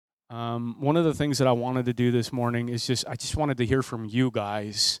One of the things that I wanted to do this morning is I just wanted to hear from you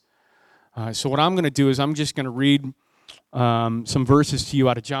guys. So what I'm going to do is I'm just going to read some verses to you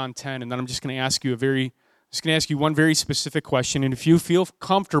out of John 10, and then I'm just going to ask you one very specific question. And if you feel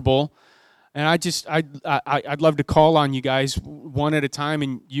comfortable, and I'd love to call on you guys one at a time,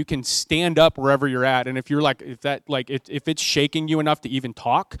 and you can stand up wherever you're at. And if if it's shaking you enough to even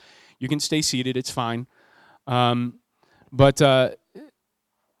talk, you can stay seated. It's fine. But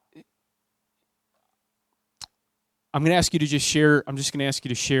I'm going to ask you to just share. I'm just going to ask you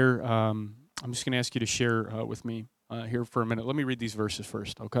to share. I'm just going to ask you to share with me here for a minute. Let me read these verses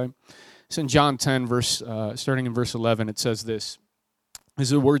first, okay? It's in John 10, starting in verse 11. It says this.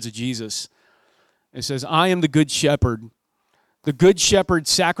 These are the words of Jesus. It says, "I am the good shepherd. The good shepherd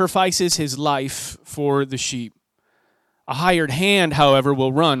sacrifices his life for the sheep. A hired hand, however,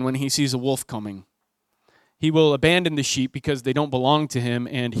 will run when he sees a wolf coming. He will abandon the sheep because they don't belong to him,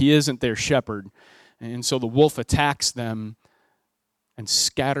 and he isn't their shepherd. And so the wolf attacks them and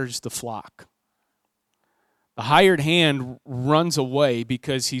scatters the flock. The hired hand runs away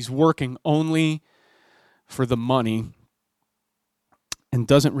because he's working only for the money and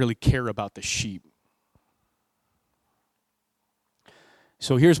doesn't really care about the sheep."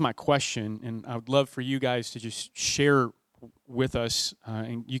 So here's my question, and I would love for you guys to just share with us,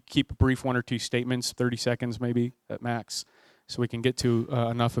 and you keep a brief 1 or 2 statements, 30 seconds maybe at max, so we can get to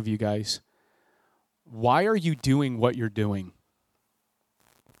enough of you guys. Why are you doing what you're doing?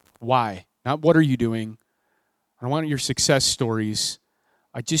 Why? Not what are you doing. I don't want your success stories.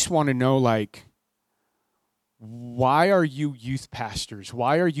 I just want to know, why are you youth pastors?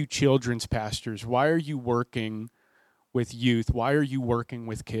 Why are you children's pastors? Why are you working with youth? Why are you working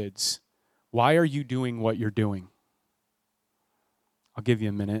with kids? Why are you doing what you're doing? I'll give you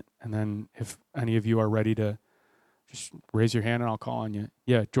a minute, and then if any of you are ready to just raise your hand and I'll call on you.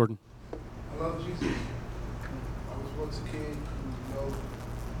 Yeah, Jordan. I love Jesus. I was once a kid who,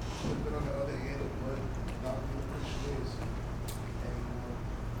 should have been on the other end of what not being a Christian is.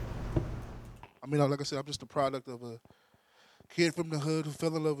 And like I said, I'm just a product of a kid from the hood who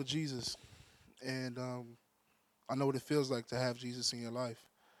fell in love with Jesus. And I know what it feels like to have Jesus in your life.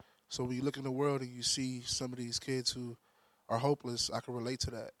 So when you look in the world and you see some of these kids who are hopeless, I can relate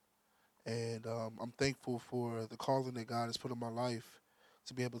to that. And I'm thankful for the calling that God has put in my life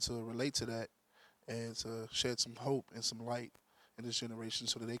to be able to relate to that and to shed some hope and some light in this generation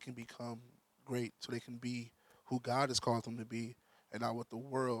so that they can become great, so they can be who God has called them to be and not what the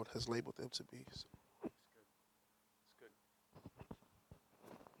world has labeled them to be. So.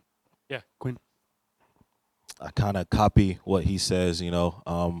 Yeah, Quinn. I kind of copy what he says.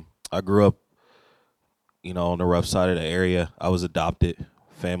 I grew up, on the rough side of the area. I was adopted,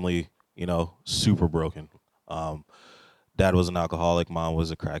 family, super broken. Um, Dad was an alcoholic, mom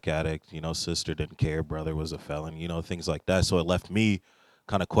was a crack addict, sister didn't care, brother was a felon, things like that. So it left me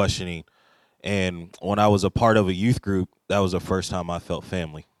kind of questioning. And when I was a part of a youth group, that was the first time I felt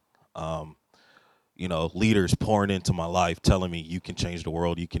family. Um, Leaders pouring into my life, telling me you can change the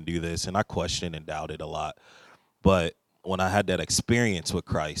world, you can do this. And I questioned and doubted a lot. But when I had that experience with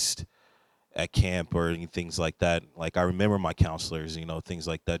Christ at camp or things like that, like I remember my counselors, things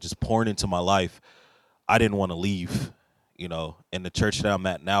like that, just pouring into my life, I didn't want to leave, and the church that I'm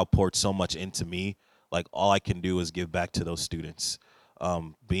at now poured so much into me. Like all I can do is give back to those students.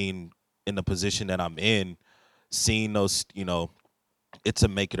 Being in the position that I'm in, seeing those, it's a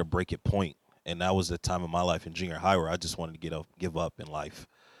make it or break it point. And that was the time of my life in junior high where I just wanted to give up in life.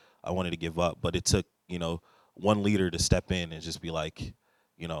 I wanted to give up, but it took, one leader to step in and just be like,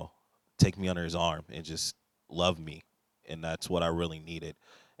 take me under his arm and just love me. And that's what I really needed.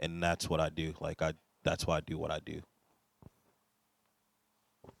 And that's what I do. That's why I do what I do.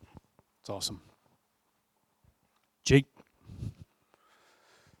 It's awesome. Jake.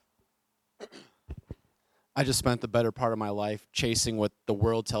 I just spent the better part of my life chasing what the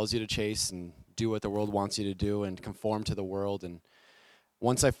world tells you to chase and do what the world wants you to do and conform to the world. And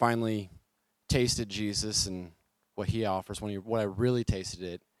once I finally tasted Jesus and what he offers, when I really tasted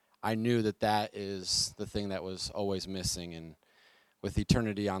it, I knew that is the thing that was always missing. And with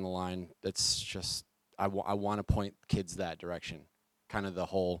eternity on the line, that's just, I want to point kids that direction. Kind of the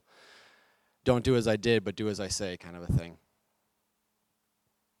whole, don't do as I did, but do as I say kind of a thing.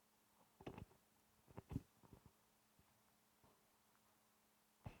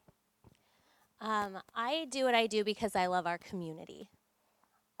 I do what I do because I love our community.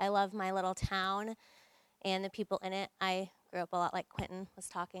 I love my little town and the people in it. I grew up a lot like Quentin was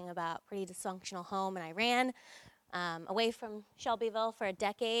talking about, pretty dysfunctional home, and I ran away from Shelbyville for a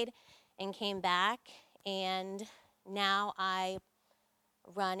decade and came back, and now I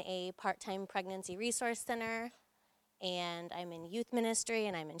run a part-time pregnancy resource center, and I'm in youth ministry,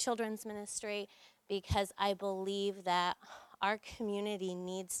 and I'm in children's ministry, because I believe that our community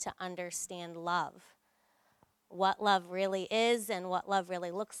needs to understand love, what love really is and what love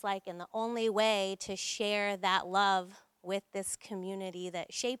really looks like. And the only way to share that love with this community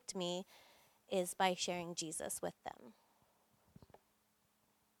that shaped me is by sharing Jesus with them.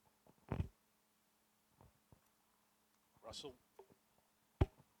 Russell?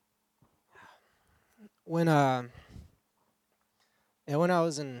 When when I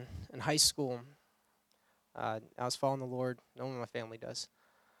was in high school, I was following the Lord. No one in my family does.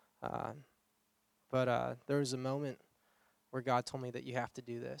 But there was a moment where God told me that you have to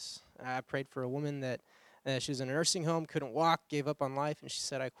do this. And I prayed for a woman that she was in a nursing home, couldn't walk, gave up on life, and she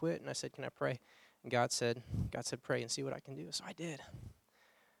said, I quit. And I said, can I pray? And God said, pray and see what I can do. So I did.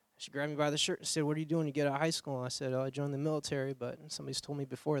 She grabbed me by the shirt and said, what are you doing when you get out of high school? And I said, oh, I joined the military, but somebody's told me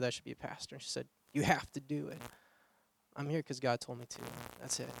before that I should be a pastor. And she said, you have to do it. I'm here because God told me to.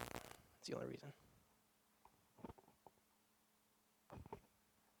 That's it. That's the only reason.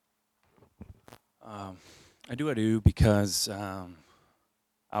 I do because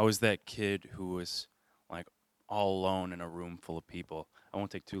I was that kid who was like all alone in a room full of people. I won't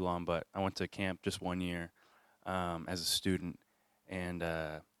take too long, but I went to camp just 1 year as a student, and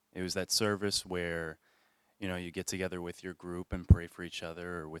it was that service where, you know, you get together with your group and pray for each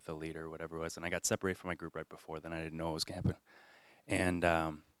other or with a leader or whatever it was. And I got separated from my group right before then. I didn't know what was going to happen.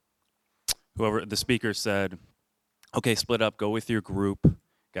 And whoever the speaker said, okay, split up, go with your group,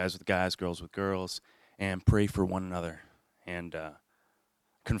 guys with guys, girls with girls, and pray for one another. And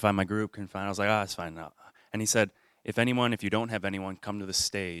couldn't find my group, I was like, it's fine now. And he said, if you don't have anyone, come to the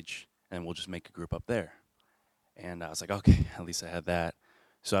stage and we'll just make a group up there. And I was like, okay, at least I had that.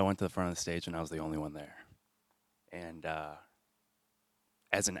 So I went to the front of the stage and I was the only one there. And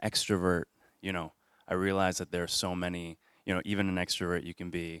as an extrovert, you know, I realized that there are so many, you know, even an extrovert, you can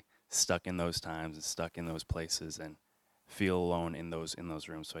be stuck in those times and stuck in those places and feel alone in those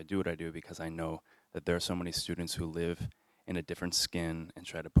rooms. So I do what I do because I know that there are so many students who live in a different skin and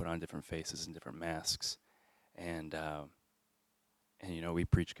try to put on different faces and different masks. And you know, we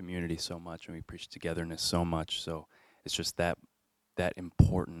preach community so much and we preach togetherness so much. So it's just that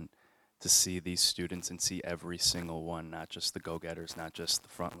important to see these students and see every single one, not just the go-getters, not just the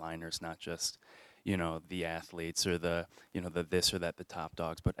frontliners, not just, you know, the athletes or the, you know, the this or that, the top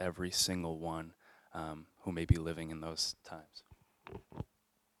dogs, but every single one who may be living in those times.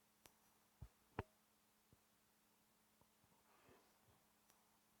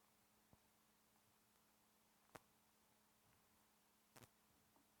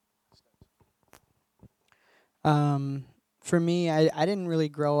 For me, I didn't really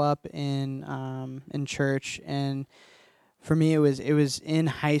grow up in church, and for me it was in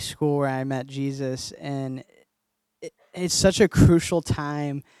high school where I met Jesus, and it's such a crucial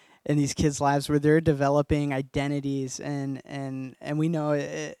time in these kids' lives where they're developing identities, and we know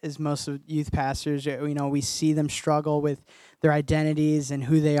as most of youth pastors, you know, we see them struggle with their identities and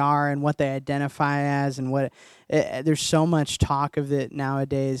who they are and what they identify as, and there's so much talk of it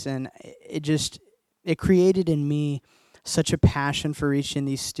nowadays, and it created in me such a passion for reaching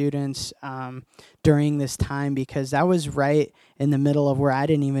these students during this time, because that was right in the middle of where I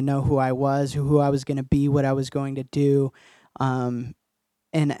didn't even know who I was, who I was going to be, what I was going to do. And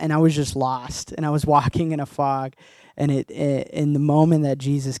I was just lost, and I was walking in a fog. And in the moment that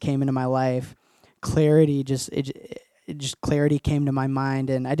Jesus came into my life, clarity clarity came to my mind,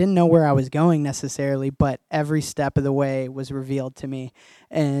 and I didn't know where I was going necessarily, but every step of the way was revealed to me,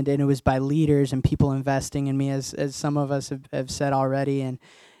 and it was by leaders and people investing in me, as some of us have said already. And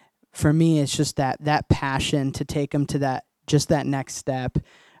for me, it's just that passion to take them to that next step,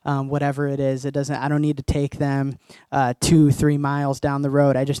 whatever it is. I don't need to take them 2-3 miles down the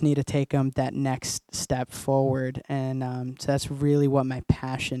road. I just need to take them that next step forward, and so that's really what my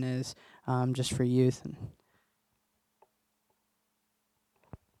passion is, just for youth.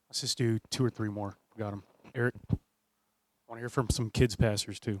 Let's just do 2 or 3 more. Got them. Eric, I want to hear from some kids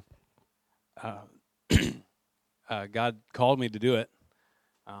pastors too. God called me to do it.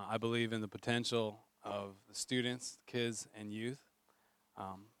 I believe in the potential of the students, kids, and youth.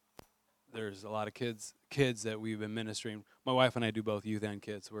 There's a lot of kids that we've been ministering. My wife and I do both youth and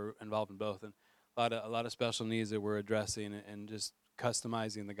kids. We're involved in both, and a lot of special needs that we're addressing and just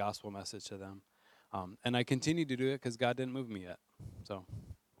customizing the gospel message to them. And I continue to do it because God didn't move me yet. So.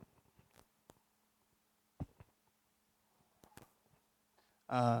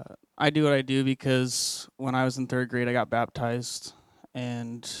 I do what I do because when I was in 3rd grade, I got baptized,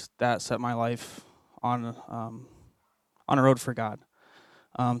 and that set my life on a road for God.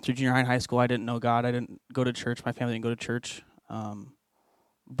 Through junior high and high school, I didn't know God. I didn't go to church. My family didn't go to church.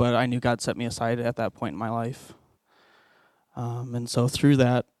 But I knew God set me aside at that point in my life. And so through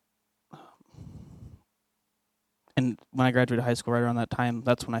that, and when I graduated high school, right around that time,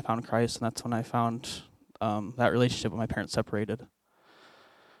 that's when I found Christ, and that's when I found that relationship when my parents separated.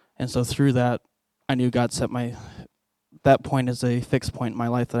 And so through that, I knew God set that point is a fixed point in my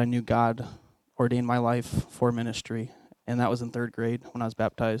life, that I knew God ordained my life for ministry. And that was in 3rd grade when I was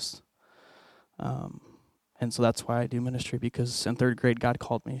baptized. And so that's why I do ministry, because in 3rd grade, God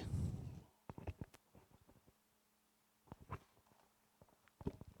called me.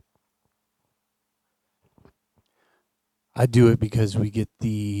 I do it because we get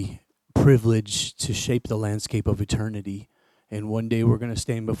the privilege to shape the landscape of eternity. And one day we're going to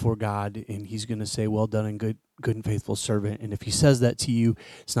stand before God, and he's going to say, well done and good and faithful servant. And if he says that to you,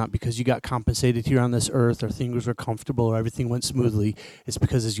 it's not because you got compensated here on this earth or things were comfortable or everything went smoothly. It's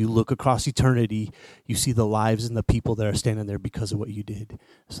because as you look across eternity, you see the lives and the people that are standing there because of what you did.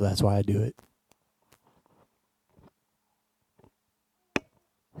 So that's why I do it.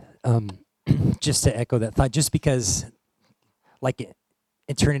 Just to echo that thought, just because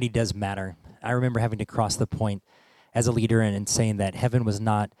eternity does matter. I remember having to cross the point as a leader and saying that heaven was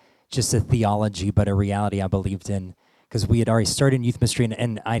not just a theology, but a reality I believed in, because we had already started in youth ministry,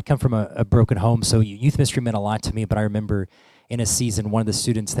 and I'd come from a broken home, so youth ministry meant a lot to me. But I remember in a season, one of the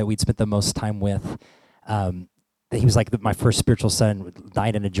students that we'd spent the most time with, he was like my first spiritual son,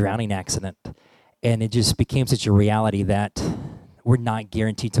 died in a drowning accident. And it just became such a reality that we're not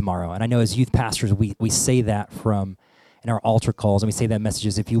guaranteed tomorrow. And I know as youth pastors, we say that in our altar calls, and we say that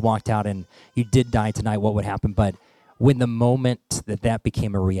messages, if you walked out and you did die tonight, what would happen? But when the moment that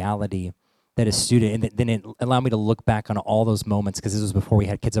became a reality, that a student, and then it allowed me to look back on all those moments, because this was before we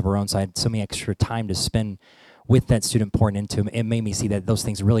had kids of our own, so I had so many extra time to spend with that student, pouring into him. It made me see that those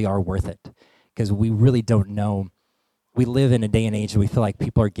things really are worth it, because we really don't know. We live in a day and age where we feel like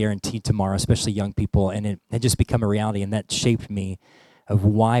people are guaranteed tomorrow, especially young people, and it just become a reality, and that shaped me of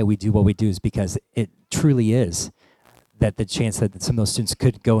why we do what we do, is because it truly is that the chance that some of those students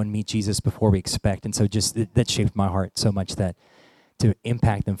could go and meet Jesus before we expect. And so just that shaped my heart so much that to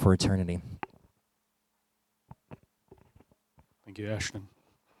impact them for eternity. Thank you, Ashton.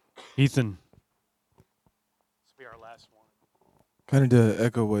 Ethan. This will be our last one. Kind of to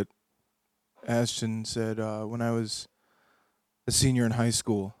echo what Ashton said, when I was a senior in high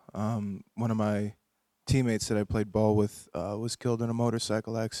school, one of my teammates that I played ball with was killed in a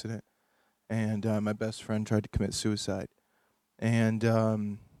motorcycle accident. And my best friend tried to commit suicide.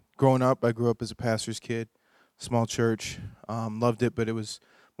 And growing up, I grew up as a pastor's kid, small church, loved it, but it was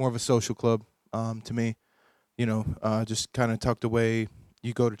more of a social club to me. You know, just kind of tucked away.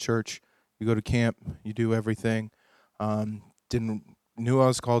 You go to church, you go to camp, you do everything. Knew I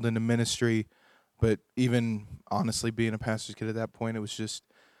was called into ministry, but even honestly being a pastor's kid at that point, it was just,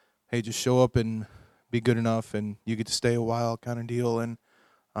 hey, just show up and be good enough, and you get to stay a while kind of deal. And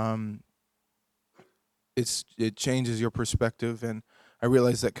it changes your perspective, and I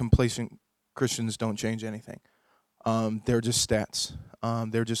realize that complacent Christians don't change anything. They're just stats.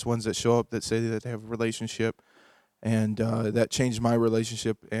 They're just ones that show up that say that they have a relationship, and that changed my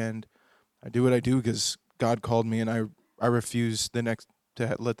relationship. And I do what I do because God called me, and I refuse to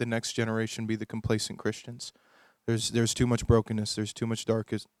let the next generation be the complacent Christians. There's too much brokenness. There's too much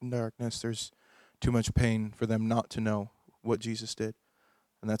darkness. There's too much pain for them not to know what Jesus did,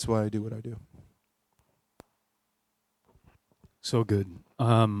 and that's why I do what I do. So good.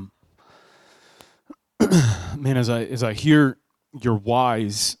 Man, as I hear your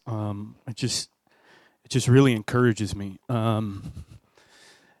whys, it just really encourages me.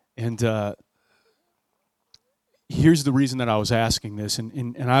 Here's the reason that I was asking this,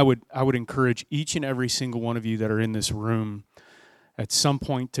 and I would encourage each and every single one of you that are in this room at some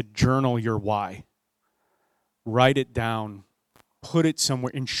point to journal your why. Write it down, put it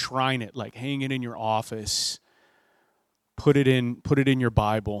somewhere, enshrine it, like hang it in your office. Put it in your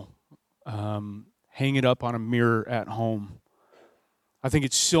Bible. Hang it up on a mirror at home. I think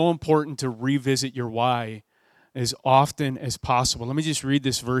it's so important to revisit your why as often as possible. Let me just read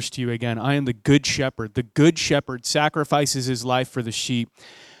this verse to you again. I am the good shepherd. The good shepherd sacrifices his life for the sheep,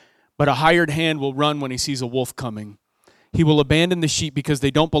 but a hired hand will run when he sees a wolf coming. He will abandon the sheep because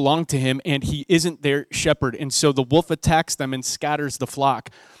they don't belong to him, and he isn't their shepherd. And so the wolf attacks them and scatters the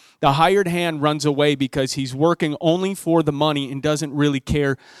flock. The hired hand runs away because he's working only for the money and doesn't really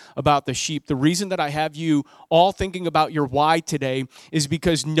care about the sheep. The reason that I have you all thinking about your why today is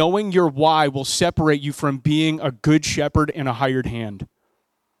because knowing your why will separate you from being a good shepherd and a hired hand.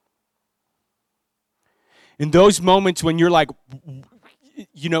 In those moments when you're like,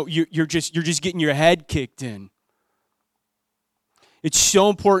 you're just getting your head kicked in. It's so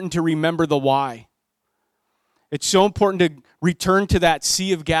important to remember the why. It's so important to return to that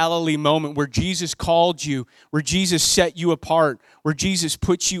Sea of Galilee moment where Jesus called you, where Jesus set you apart, where Jesus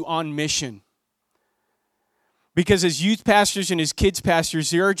puts you on mission. Because as youth pastors and as kids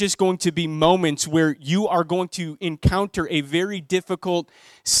pastors, there are just going to be moments where you are going to encounter a very difficult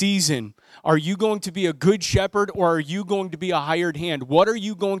season. Are you going to be a good shepherd or are you going to be a hired hand? What are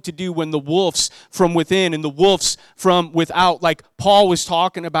you going to do when the wolves from within and the wolves from without, like Paul was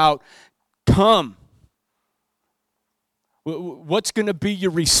talking about, come? What's going to be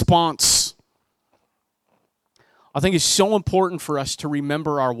your response? I think it's so important for us to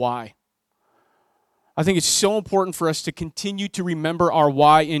remember our why. I think it's so important for us to continue to remember our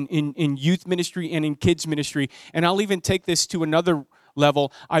why in youth ministry and in kids ministry. And I'll even take this to another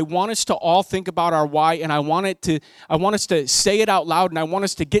level. I want us to all think about our why, and I want us to say it out loud, and I want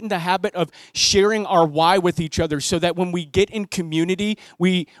us to get in the habit of sharing our why with each other so that when we get in community,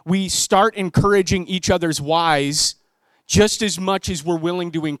 we start encouraging each other's whys just as much as we're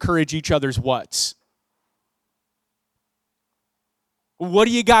willing to encourage each other's whats. What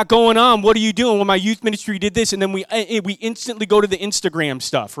do you got going on? What are you doing? Well, my youth ministry did this, and then we instantly go to the Instagram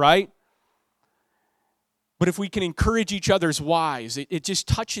stuff, right? But if we can encourage each other's whys, it just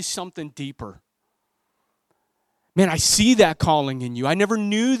touches something deeper. Man, I see that calling in you. I never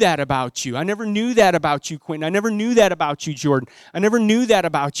knew that about you. I never knew that about you, Quentin. I never knew that about you, Jordan. I never knew that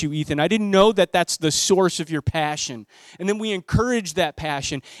about you, Ethan. I didn't know that that's the source of your passion. And then we encourage that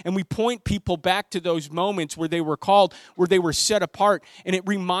passion, and we point people back to those moments where they were called, where they were set apart, and it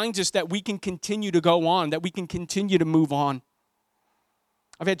reminds us that we can continue to go on, that we can continue to move on.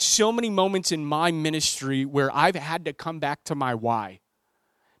 I've had so many moments in my ministry where I've had to come back to my why.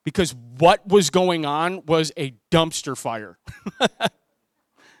 Because what was going on was a dumpster fire.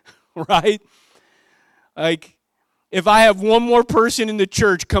 Right? Like, if I have one more person in the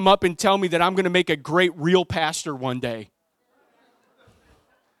church come up and tell me that I'm going to make a great real pastor one day.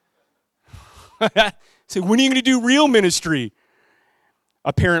 So when are you going to do real ministry?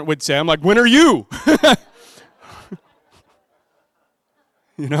 A parent would say, I'm like, when are you?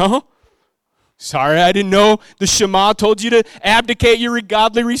 You know? Sorry, I didn't know the Shema told you to abdicate your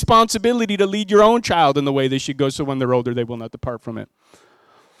godly responsibility to lead your own child in the way they should go, so when they're older, they will not depart from it.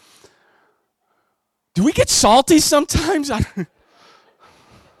 Do we get salty sometimes? Like,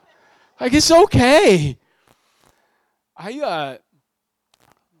 it's okay. Well,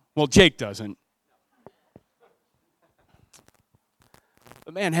 Jake doesn't.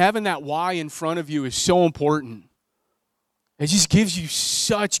 But man, having that why in front of you is so important. It just gives you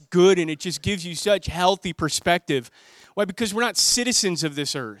such good, and it just gives you such healthy perspective. Why? Because we're not citizens of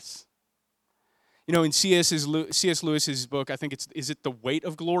this earth. You know, in C.S. Lewis's book, I think is it The Weight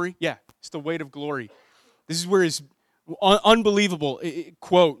of Glory? Yeah, it's The Weight of Glory. This is where his unbelievable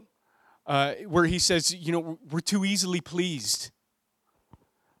quote, where he says, you know, we're too easily pleased.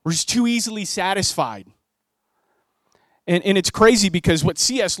 We're just too easily satisfied. And it's crazy because what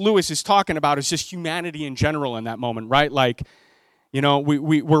C.S. Lewis is talking about is just humanity in general in that moment, right? Like, you know,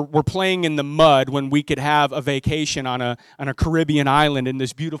 we're playing in the mud when we could have a vacation on a Caribbean island in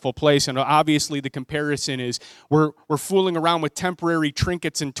this beautiful place. And obviously the comparison is we're fooling around with temporary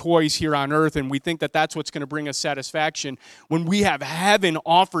trinkets and toys here on earth, and we think that that's what's going to bring us satisfaction. When we have heaven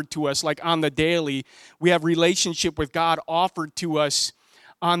offered to us, like on the daily, we have relationship with God offered to us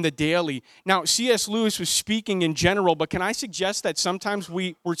on the daily. Now, C.S. Lewis was speaking in general, but can I suggest that sometimes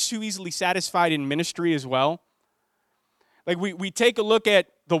we're too easily satisfied in ministry as well? Like we take a look at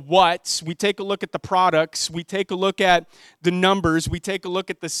the whats, we take a look at the products, we take a look at the numbers, we take a look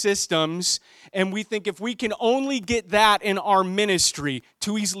at the systems, and we think if we can only get that in our ministry,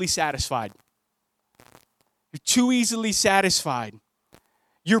 too easily satisfied. You're too easily satisfied.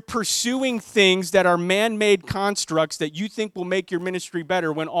 You're pursuing things that are man-made constructs that you think will make your ministry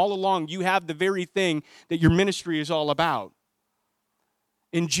better when all along you have the very thing that your ministry is all about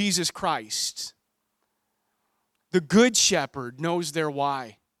in Jesus Christ. The good shepherd knows their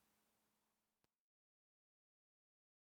why.